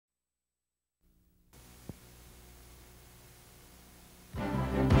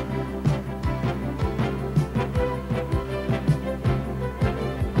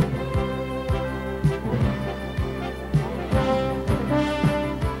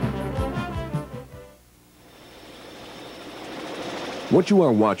What you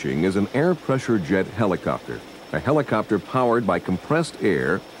are watching is an air pressure jet helicopter, a helicopter powered by compressed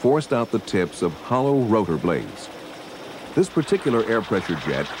air forced out the tips of hollow rotor blades. This particular air pressure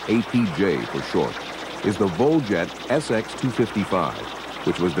jet, APJ for short, is the Voljet SX-255,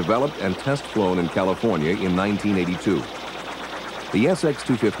 which was developed and test flown in California in 1982. The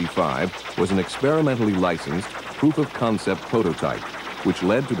SX-255 was an experimentally licensed proof-of-concept prototype, which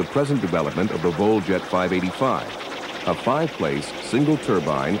led to the present development of the Voljet 585, a 5-place,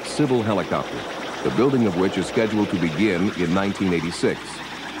 single-turbine civil helicopter, the building of which is scheduled to begin in 1986.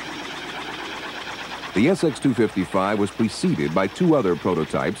 The SX-255 was preceded by 2 other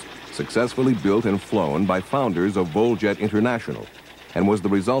prototypes successfully built and flown by founders of Voljet International, and was the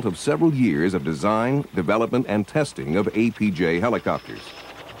result of several years of design, development, and testing of APJ helicopters.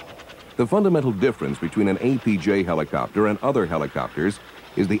 The fundamental difference between an APJ helicopter and other helicopters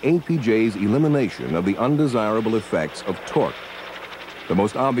is the APJ's elimination of the undesirable effects of torque. The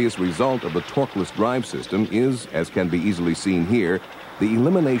most obvious result of the torqueless drive system is, as can be easily seen here, the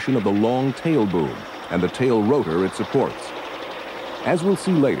elimination of the long tail boom and the tail rotor it supports. As we'll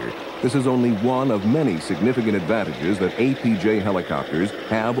see later, this is only one of many significant advantages that APJ helicopters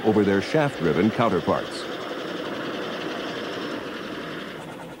have over their shaft-driven counterparts.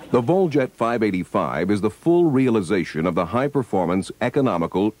 The Voljet 585 is the full realization of the high-performance,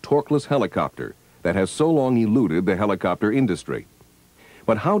 economical, torqueless helicopter that has so long eluded the helicopter industry.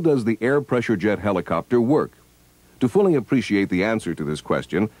 But how does the air pressure jet helicopter work? To fully appreciate the answer to this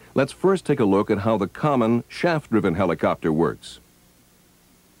question, let's first take a look at how the common shaft-driven helicopter works.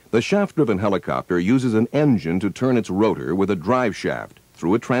 The shaft-driven helicopter uses an engine to turn its rotor with a drive shaft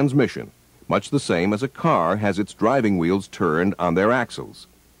through a transmission, much the same as a car has its driving wheels turned on their axles.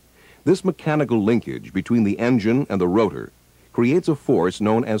 This mechanical linkage between the engine and the rotor creates a force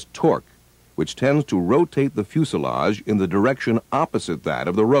known as torque, which tends to rotate the fuselage in the direction opposite that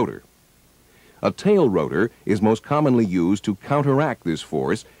of the rotor. A tail rotor is most commonly used to counteract this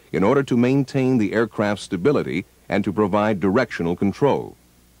force in order to maintain the aircraft's stability and to provide directional control.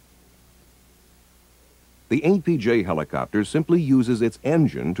 The APJ helicopter simply uses its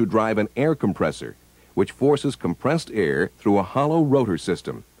engine to drive an air compressor, which forces compressed air through a hollow rotor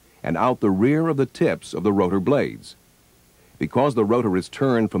system and out the rear of the tips of the rotor blades. Because the rotor is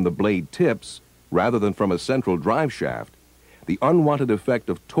turned from the blade tips rather than from a central drive shaft, the unwanted effect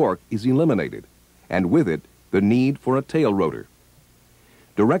of torque is eliminated, and with it, the need for a tail rotor.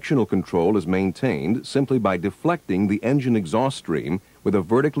 Directional control is maintained simply by deflecting the engine exhaust stream with a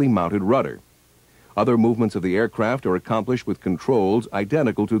vertically mounted rudder. Other movements of the aircraft are accomplished with controls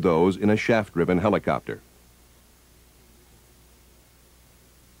identical to those in a shaft-driven helicopter.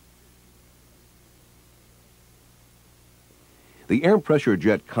 The air pressure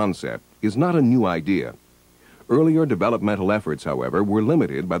jet concept is not a new idea. Earlier developmental efforts, however, were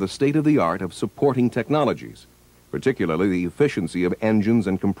limited by the state-of-the-art of supporting technologies, particularly the efficiency of engines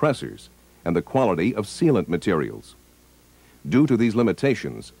and compressors, and the quality of sealant materials. Due to these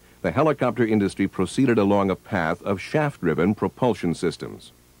limitations, the helicopter industry proceeded along a path of shaft-driven propulsion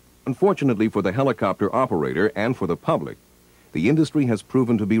systems. Unfortunately for the helicopter operator and for the public, the industry has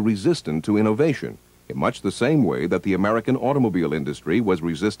proven to be resistant to innovation, in much the same way that the American automobile industry was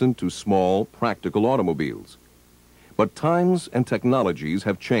resistant to small, practical automobiles. But times and technologies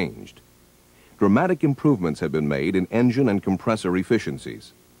have changed. Dramatic improvements have been made in engine and compressor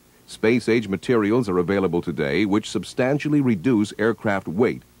efficiencies. Space-age materials are available today which substantially reduce aircraft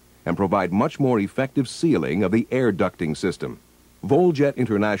weight and provide much more effective sealing of the air ducting system. Voljet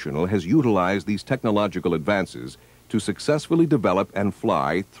International has utilized these technological advances to successfully develop and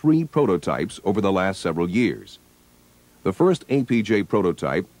fly 3 prototypes over the last several years. The first APJ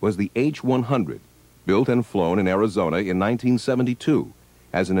prototype was the H-100, built and flown in Arizona in 1972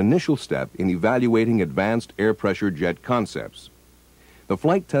 as an initial step in evaluating advanced air pressure jet concepts. The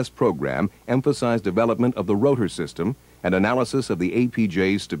flight test program emphasized development of the rotor system and analysis of the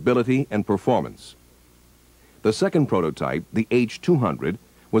APJ's stability and performance. The second prototype, the H-200,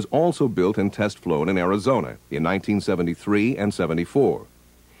 was also built and test flown in Arizona in 1973 and 74.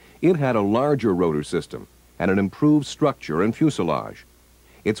 It had a larger rotor system and an improved structure and fuselage.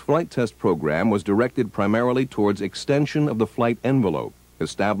 Its flight test program was directed primarily towards extension of the flight envelope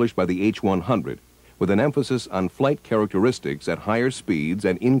established by the H-100, with an emphasis on flight characteristics at higher speeds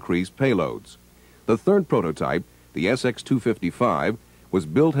and increased payloads. The third prototype, the SX-255, was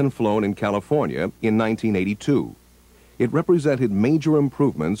built and flown in California in 1982. It represented major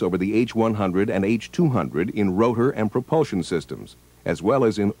improvements over the H-100 and H-200 in rotor and propulsion systems, as well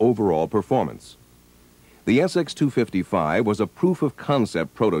as in overall performance. The SX-255 was a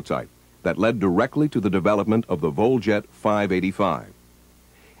proof-of-concept prototype that led directly to the development of the Voljet 585.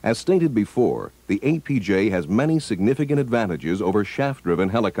 As stated before, the APJ has many significant advantages over shaft-driven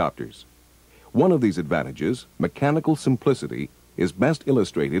helicopters. One of these advantages, mechanical simplicity, is best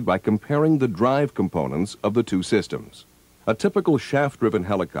illustrated by comparing the drive components of the two systems. A typical shaft-driven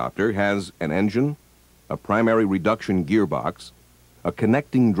helicopter has an engine, a primary reduction gearbox, a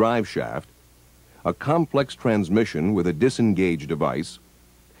connecting drive shaft, a complex transmission with a disengage device,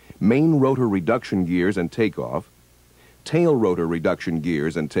 main rotor reduction gears and takeoff, tail rotor reduction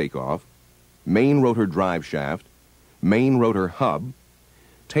gears and takeoff, main rotor drive shaft, main rotor hub,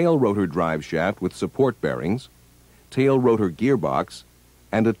 tail rotor drive shaft with support bearings, tail rotor gearbox,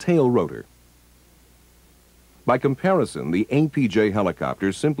 and a tail rotor. By comparison, the APJ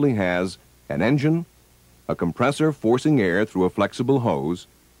helicopter simply has an engine, a compressor forcing air through a flexible hose,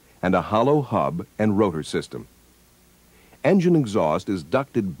 and a hollow hub and rotor system. Engine exhaust is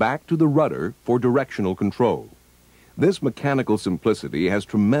ducted back to the rudder for directional control. This mechanical simplicity has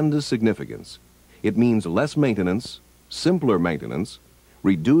tremendous significance. It means less maintenance, simpler maintenance,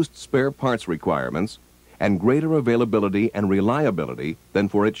 reduced spare parts requirements, and greater availability and reliability than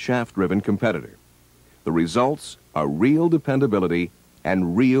for its shaft-driven competitor. The results are real dependability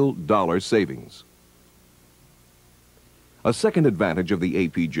and real dollar savings. A second advantage of the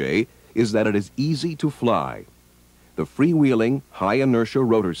APJ is that it is easy to fly. The freewheeling, high-inertia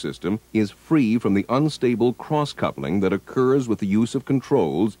rotor system is free from the unstable cross-coupling that occurs with the use of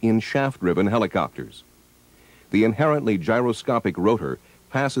controls in shaft-driven helicopters. The inherently gyroscopic rotor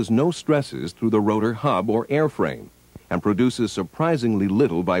passes no stresses through the rotor hub or airframe and produces surprisingly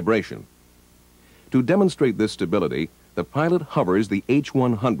little vibration. To demonstrate this stability, the pilot hovers the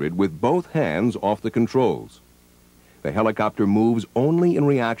H-100 with both hands off the controls. The helicopter moves only in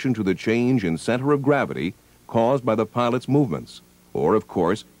reaction to the change in center of gravity caused by the pilot's movements, or, of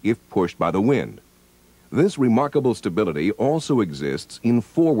course, if pushed by the wind. This remarkable stability also exists in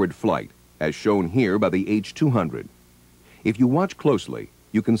forward flight, as shown here by the H-200. If you watch closely,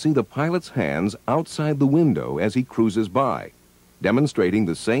 you can see the pilot's hands outside the window as he cruises by, demonstrating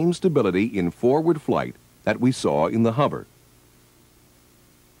the same stability in forward flight that we saw in the hover.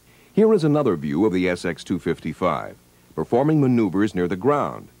 Here is another view of the SX-255, performing maneuvers near the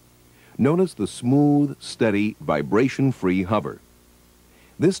ground. Notice the smooth, steady, vibration-free hover.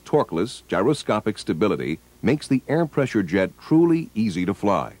 This torqueless, gyroscopic stability makes the air pressure jet truly easy to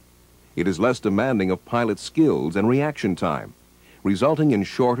fly. It is less demanding of pilot skills and reaction time, resulting in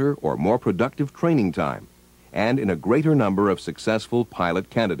shorter or more productive training time, and in a greater number of successful pilot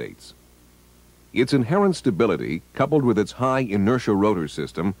candidates. Its inherent stability, coupled with its high inertia rotor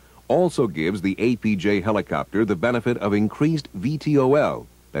system, also gives the APJ helicopter the benefit of increased VTOL,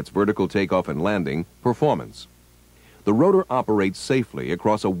 that's vertical takeoff and landing, performance. The rotor operates safely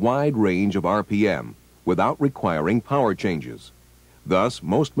across a wide range of RPM without requiring power changes. Thus,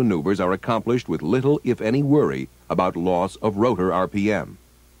 most maneuvers are accomplished with little, if any, worry about loss of rotor RPM.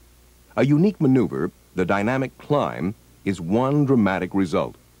 A unique maneuver, the dynamic climb, is one dramatic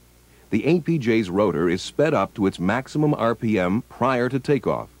result. The APJ's rotor is sped up to its maximum RPM prior to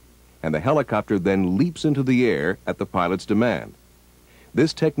takeoff, and the helicopter then leaps into the air at the pilot's demand.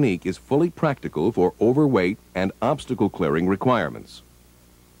 This technique is fully practical for overweight and obstacle clearing requirements.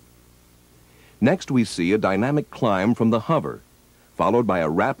 Next, we see a dynamic climb from the hover, followed by a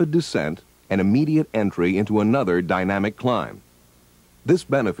rapid descent and immediate entry into another dynamic climb. This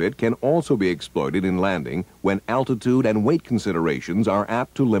benefit can also be exploited in landing when altitude and weight considerations are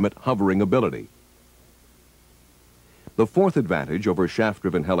apt to limit hovering ability. The fourth advantage over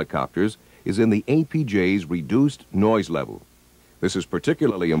shaft-driven helicopters is in the APJ's reduced noise level. This is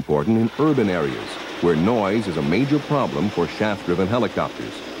particularly important in urban areas, where noise is a major problem for shaft-driven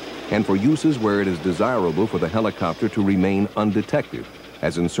helicopters, and for uses where it is desirable for the helicopter to remain undetected,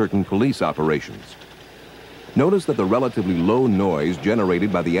 as in certain police operations. Notice that the relatively low noise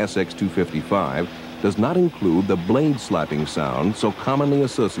generated by the SX-255 does not include the blade slapping sound so commonly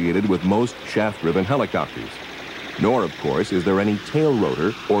associated with most shaft-driven helicopters, nor, of course, is there any tail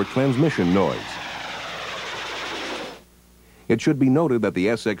rotor or transmission noise. It should be noted that the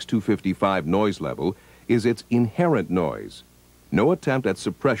SX-255 noise level is its inherent noise. No attempt at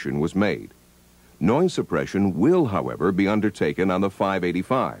suppression was made. Noise suppression will, however, be undertaken on the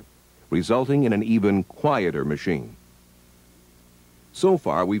 585, resulting in an even quieter machine. So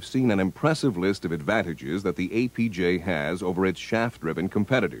far, we've seen an impressive list of advantages that the APJ has over its shaft-driven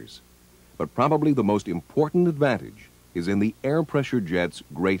competitors. But probably the most important advantage is in the air pressure jet's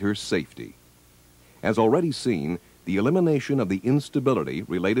greater safety. As already seen, the elimination of the instability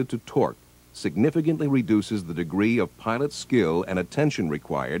related to torque significantly reduces the degree of pilot skill and attention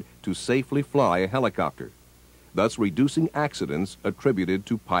required to safely fly a helicopter. thus reducing accidents attributed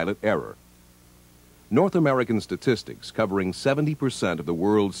to pilot error. North American statistics covering 70% of the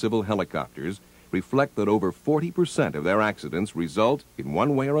world's civil helicopters reflect that over 40% of their accidents result, in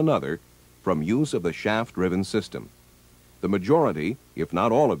one way or another, from use of the shaft-driven system. The majority, if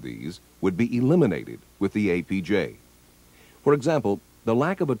not all of these, would be eliminated with the APJ. For example, the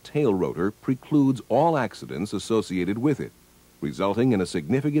lack of a tail rotor precludes all accidents associated with it, resulting in a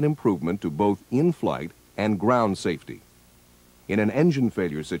significant improvement to both in-flight and ground safety. In an engine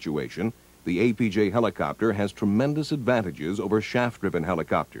failure situation, the APJ helicopter has tremendous advantages over shaft-driven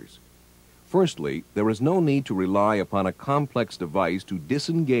helicopters. Firstly, there is no need to rely upon a complex device to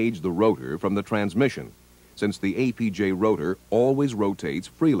disengage the rotor from the transmission, since the APJ rotor always rotates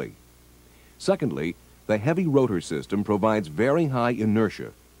freely. Secondly, the heavy rotor system provides very high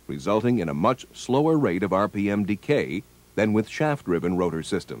inertia, resulting in a much slower rate of RPM decay than with shaft-driven rotor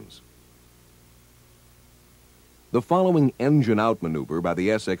systems. The following engine-out maneuver by the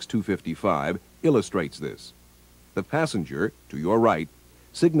SX-255 illustrates this. The passenger, to your right,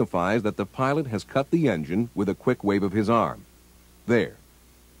 signifies that the pilot has cut the engine with a quick wave of his arm. There.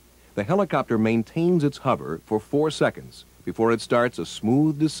 The helicopter maintains its hover for 4 seconds before it starts a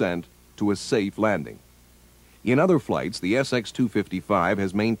smooth descent to a safe landing. In other flights, the SX-255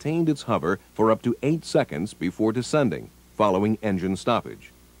 has maintained its hover for up to 8 seconds before descending, following engine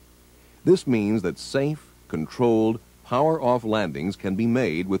stoppage. This means that safe, controlled, power-off landings can be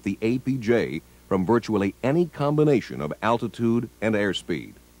made with the APJ from virtually any combination of altitude and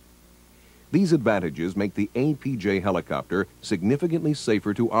airspeed. These advantages make the APJ helicopter significantly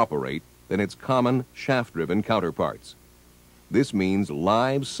safer to operate than its common shaft-driven counterparts. This means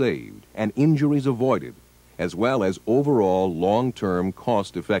lives saved and injuries avoided, as well as overall long-term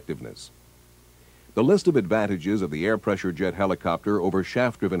cost effectiveness. The list of advantages of the air pressure jet helicopter over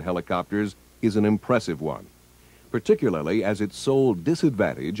shaft-driven helicopters is an impressive one, particularly as its sole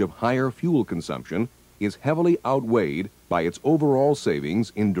disadvantage of higher fuel consumption is heavily outweighed by its overall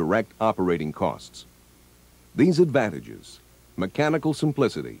savings in direct operating costs. These advantages: mechanical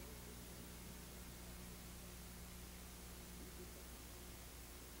simplicity,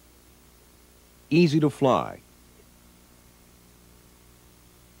 easy to fly,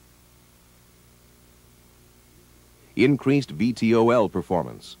 increased VTOL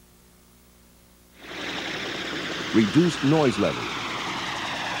performance, reduced noise level,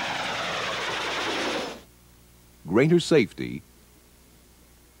 greater safety,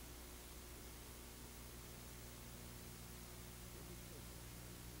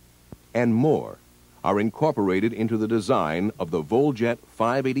 and more are incorporated into the design of the Voljet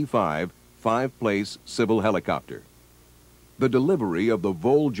 585 five-place civil helicopter. The delivery of the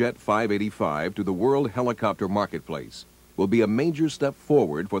Voljet 585 to the world helicopter marketplace will be a major step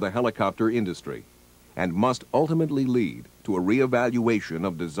forward for the helicopter industry and must ultimately lead to a reevaluation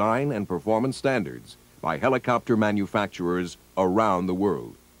of design and performance standards by helicopter manufacturers around the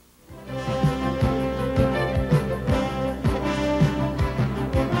world.